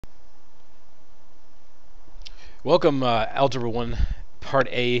Welcome, Algebra 1, Part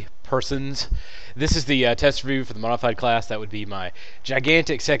A persons. This is the test review for the modified class. That would be my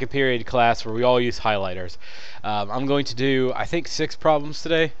gigantic second period class where we all use highlighters. I'm going to do, I think, 6 problems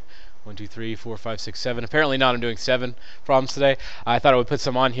today. 1, 2, 3, 4, 5, 6, 7. Apparently not. I'm doing 7 problems today. I thought I would put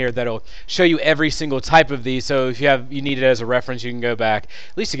some on here that'll show you every single type of these. So if you need it as a reference, you can go back.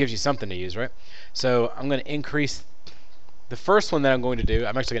 At least it gives you something to use, right? So I'm going to increase the first one that I'm going to do.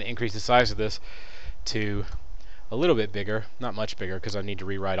 I'm actually going to increase the size of this to a little bit bigger, not much bigger, because I need to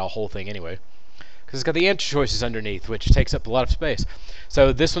rewrite a whole thing anyway, because it's got the answer choices underneath, which takes up a lot of space.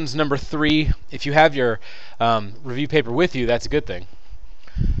 So this one's number 3. If you have your review paper with you, that's a good thing.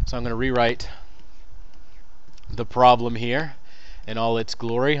 So I'm going to rewrite the problem here in all its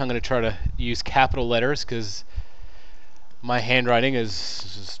glory. I'm going to try to use capital letters because my handwriting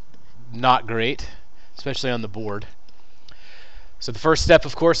is not great, especially on the board. So the first step,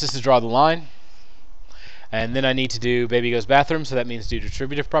 of course, is to draw the line. And then I need to do baby goes bathroom, so that means do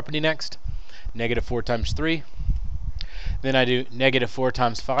distributive property next. Negative 4 times 3. Then I do negative 4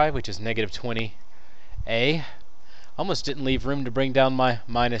 times 5, which is negative 20a. Almost didn't leave room to bring down my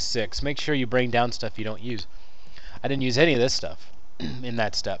minus 6. Make sure you bring down stuff you don't use. I didn't use any of this stuff in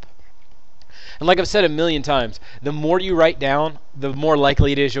that step. And like I've said a million times, the more you write down, the more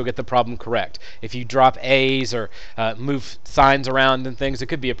likely it is you'll get the problem correct. If you drop A's or move signs around and things, it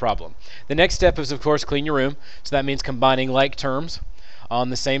could be a problem. The next step is, of course, clean your room. So that means combining like terms on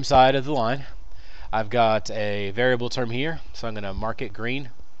the same side of the line. I've got a variable term here, so I'm going to mark it green.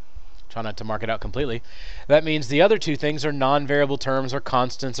 Try not to mark it out completely. That means the other two things are non-variable terms or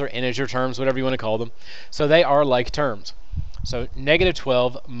constants or integer terms, whatever you want to call them. So they are like terms. So negative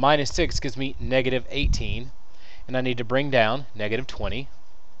 12 minus 6 gives me negative 18. And I need to bring down negative 20.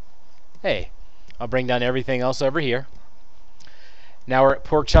 Hey, I'll bring down everything else over here. Now we're at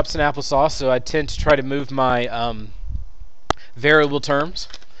pork chops and applesauce, so I tend to try to move my variable terms.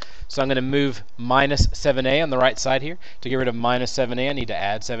 So I'm going to move minus 7a on the right side here. To get rid of minus 7a, I need to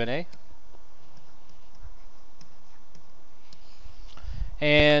add 7a.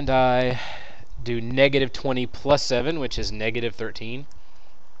 And I do negative 20 plus 7, which is negative 13.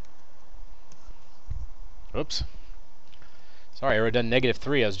 Oops. Sorry, I wrote down negative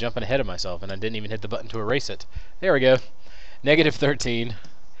 3. I was jumping ahead of myself, and I didn't even hit the button to erase it. There we go. Negative 13.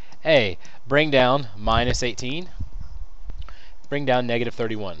 A. Bring down minus 18. Bring down negative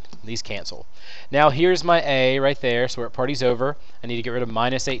 31. These cancel. Now here's my A right there, so we're at party's over. I need to get rid of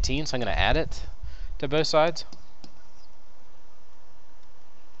minus 18, so I'm going to add it to both sides.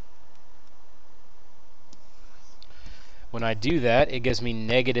 When I do that, it gives me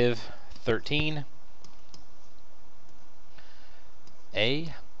negative 13.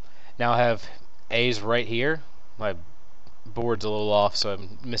 A. Now I have A's right here. My board's a little off, so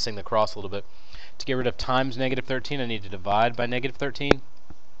I'm missing the cross a little bit. To get rid of times negative 13, I need to divide by negative 13.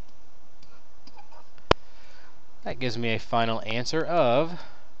 That gives me a final answer of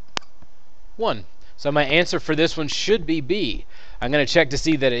 1. So my answer for this one should be B. I'm going to check to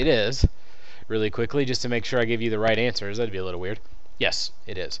see that it is really quickly, just to make sure I give you the right answers. That'd be a little weird. Yes,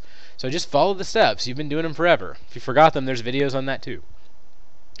 it is. So just follow the steps. You've been doing them forever. If you forgot them, there's videos on that too.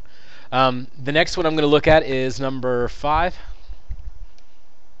 The next one I'm going to look at is number 5.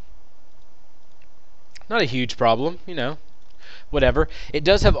 Not a huge problem, you know, whatever. It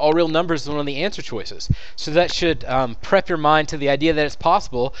does have all real numbers as one of the answer choices. So that should prep your mind to the idea that it's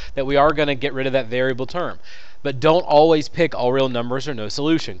possible that we are going to get rid of that variable term. But don't always pick all real numbers or no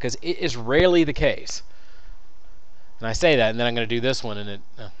solution, because it is rarely the case. And I say that, and then I'm going to do this one, and it,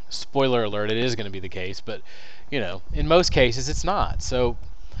 spoiler alert, it is going to be the case. But, you know, in most cases, it's not. So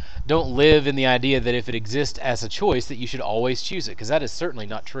don't live in the idea that if it exists as a choice that you should always choose it, because that is certainly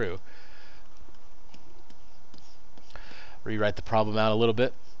not true. Rewrite the problem out a little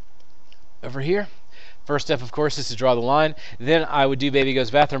bit over here. First step, of course, is to draw the line. Then I would do baby goes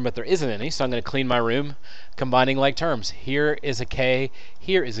bathroom, but there isn't any, so I'm going to clean my room, combining like terms. Here is a K,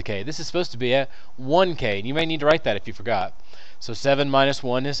 here is a K. This is supposed to be a 1K, and you may need to write that if you forgot. So 7 minus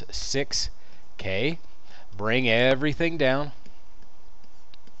 1 is 6K. Bring everything down.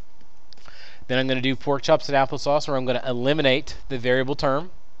 Then I'm going to do pork chops and applesauce, where I'm going to eliminate the variable term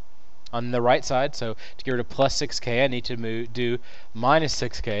on the right side. So to get rid of plus 6K, I need to do minus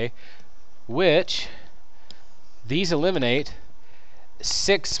 6K, which these eliminate.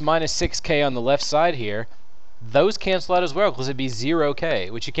 6 minus 6K on the left side here. Those cancel out as well, because it'd be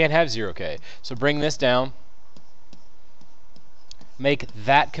 0K, which you can't have 0K. So bring this down. Make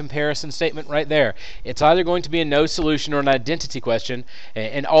that comparison statement right there. It's either going to be a no solution or an identity question.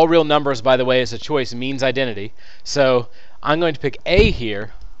 And all real numbers, by the way, as a choice means identity. So I'm going to pick A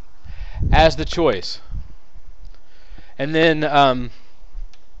here as the choice. And then I'm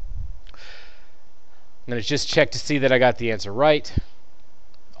going to just check to see that I got the answer right.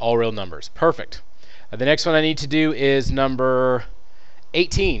 All real numbers. Perfect. The next one I need to do is number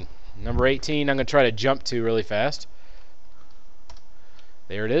 18. Number 18 I'm going to try to jump to really fast.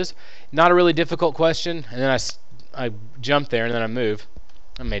 There it is. Not a really difficult question, and then I jump there and then I move.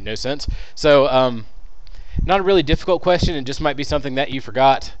 That made no sense. So not a really difficult question. It just might be something that you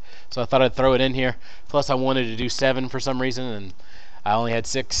forgot. So I thought I'd throw it in here. Plus I wanted to do 7 for some reason, and I only had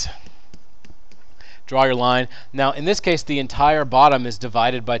 6. Draw your line. Now in this case the entire bottom is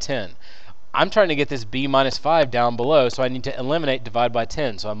divided by 10. I'm trying to get this b minus 5 down below, so I need to eliminate divide by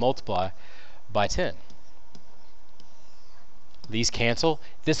 10. So I multiply by 10. These cancel.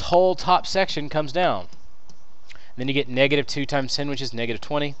 This whole top section comes down. Then you get negative 2 times 10, which is negative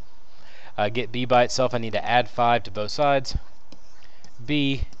 20. Get b by itself, I need to add 5 to both sides.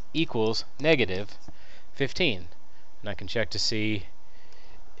 b equals negative 15. And I can check to see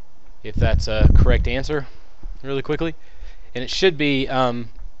if that's a correct answer really quickly. And it should be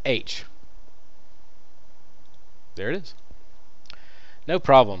H. There it is. No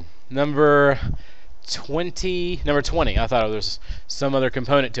problem. Number 20. I thought there was some other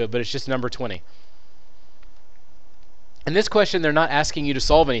component to it, but it's just number 20. In this question, they're not asking you to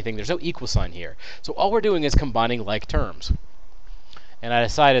solve anything. There's no equal sign here. So all we're doing is combining like terms. And I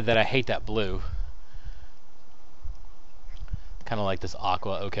decided that I hate that blue. Kind of like this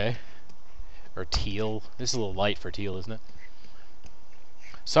aqua, okay. Or teal. This is a little light for teal, isn't it?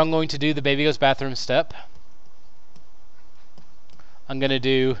 So I'm going to do the baby goes bathroom step. I'm going to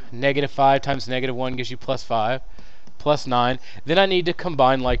do negative 5 times negative 1 gives you plus 5, plus 9. Then I need to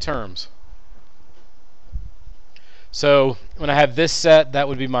combine like terms. So when I have this set, that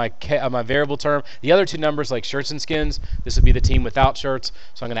would be my variable term. The other two numbers, like shirts and skins, this would be the team without shirts.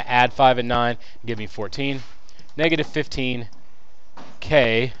 So I'm going to add 5 and 9 and give me 14. Negative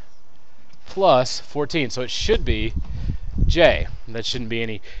 15k plus 14. So it should be J. That shouldn't be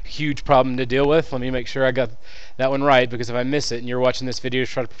any huge problem to deal with. Let me make sure I got that one right, because if I miss it and you're watching this video to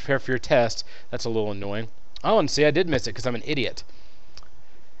try to prepare for your test, that's a little annoying. Oh, and see, I did miss it because I'm an idiot.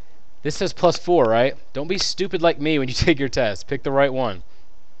 This says plus 4, right? Don't be stupid like me when you take your test. Pick the right one.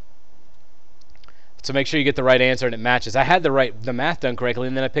 So make sure you get the right answer and it matches. I had the math done correctly,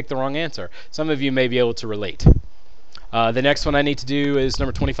 and then I picked the wrong answer. Some of you may be able to relate. The next one I need to do is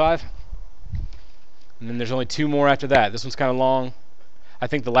number 25. And then there's only 2 more after that. This one's kind of long. I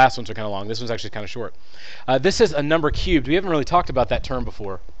think the last ones are kind of long. This one's actually kind of short. This is a number cubed. We haven't really talked about that term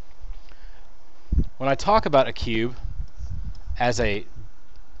before. When I talk about a cube as a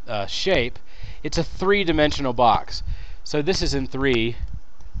shape, it's a 3-dimensional box. So this is in 3D.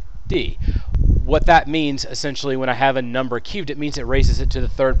 What that means, essentially, when I have a number cubed, it means it raises it to the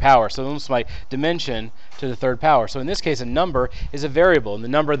 3rd power. So it's my dimension to the 3rd power. So in this case, a number is a variable, and the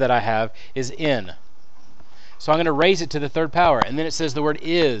number that I have is n. So I'm going to raise it to the 3rd power, and then it says the word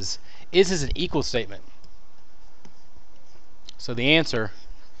is. Is an equal statement. So the answer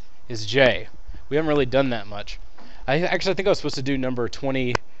is J. We haven't really done that much. I think I was supposed to do number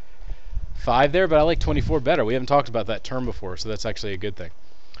 25 there, but I like 24 better. We haven't talked about that term before, so that's actually a good thing.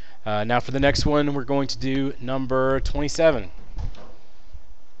 Now for the next one, we're going to do number 27.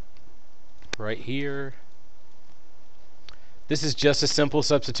 Right here. This is just a simple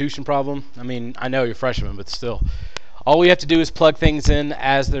substitution problem. I mean, I know you're freshmen, but still. All we have to do is plug things in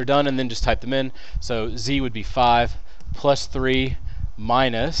as they're done and then just type them in. So z would be 5 plus 3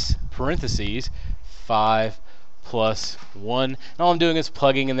 minus, parentheses, 5 plus 1. And all I'm doing is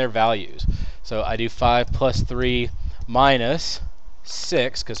plugging in their values. So I do 5 plus 3 minus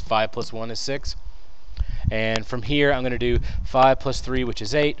 6, because 5 plus 1 is 6. And from here, I'm going to do 5 plus 3, which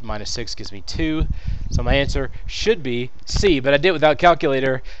is 8, minus 6 gives me 2. So my answer should be C, but I did it without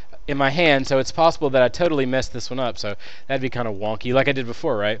calculator in my hand, so it's possible that I totally messed this one up. So that'd be kind of wonky, like I did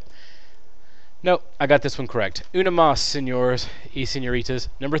before, right? Nope, I got this one correct. Una mas, senors y senoritas.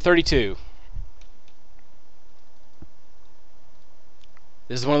 Number 32.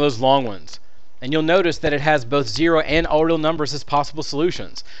 This is one of those long ones. And you'll notice that it has both 0 and all real numbers as possible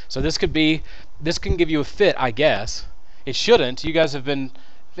solutions. So this can give you a fit, I guess. It shouldn't. You guys have been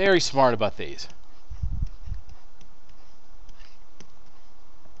very smart about these.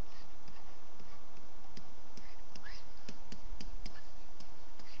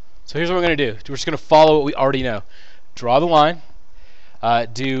 So here's what we're going to do. We're just going to follow what we already know. Draw the line.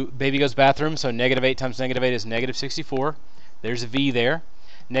 Do baby goes bathroom. So negative 8 times negative 8 is negative 64. There's a v there.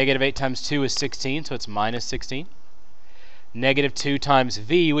 Negative 8 times 2 is 16, so it's minus 16. Negative 2 times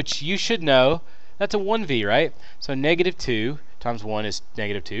v, which you should know, that's a 1v, right? So negative 2 times 1 is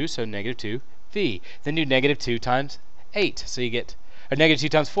negative 2, so negative 2v. Then do negative 2 times 8. So you get a negative 2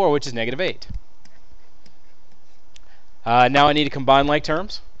 times 4, which is negative 8. Now I need to combine like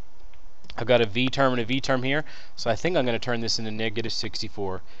terms. I've got a v term and a v term here, so I think I'm going to turn this into negative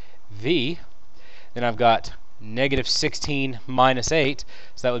 64v. Then I've got negative 16 minus 8,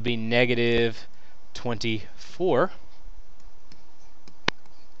 so that would be negative 24.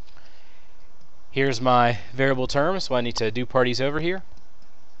 Here's my variable term, so I need to do parties over here.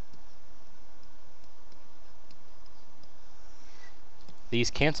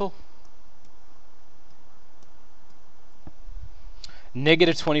 These cancel.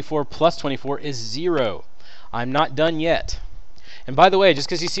 Negative 24 plus 24 is 0. I'm not done yet. And by the way, just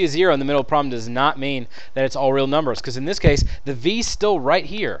because you see a 0 in the middle of the problem does not mean that it's all real numbers, because in this case, the v's still right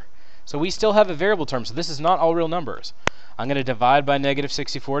here. So we still have a variable term, so this is not all real numbers. I'm going to divide by negative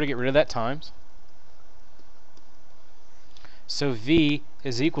 64 to get rid of that times. So v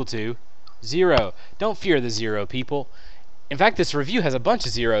is equal to 0. Don't fear the 0, people. In fact, this review has a bunch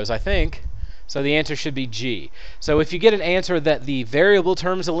of zeros, I think. So the answer should be G. So if you get an answer that the variable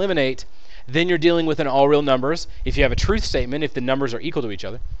terms eliminate, then you're dealing with an all real numbers. If you have a truth statement, if the numbers are equal to each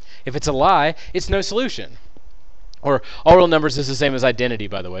other. If it's a lie, it's no solution. Or all real numbers is the same as identity,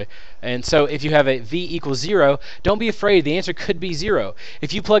 by the way. And so if you have a v equals 0, don't be afraid. The answer could be 0.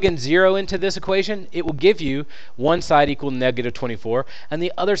 If you plug in 0 into this equation, it will give you one side equal negative 24 and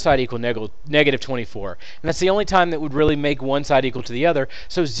the other side equal negative 24. And that's the only time that would really make one side equal to the other.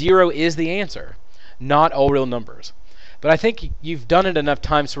 So 0 is the answer, not all real numbers. But I think you've done it enough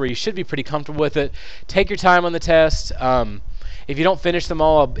times where you should be pretty comfortable with it. Take your time on the test. If you don't finish them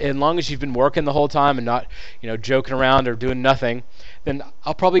all, as long as you've been working the whole time and not, joking around or doing nothing, then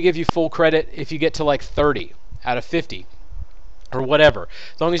I'll probably give you full credit if you get to like 30 out of 50 or whatever.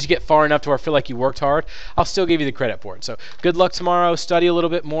 As long as you get far enough to where I feel like you worked hard, I'll still give you the credit for it. So good luck tomorrow. Study a little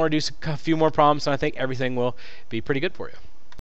bit more, do a few more problems, and I think everything will be pretty good for you.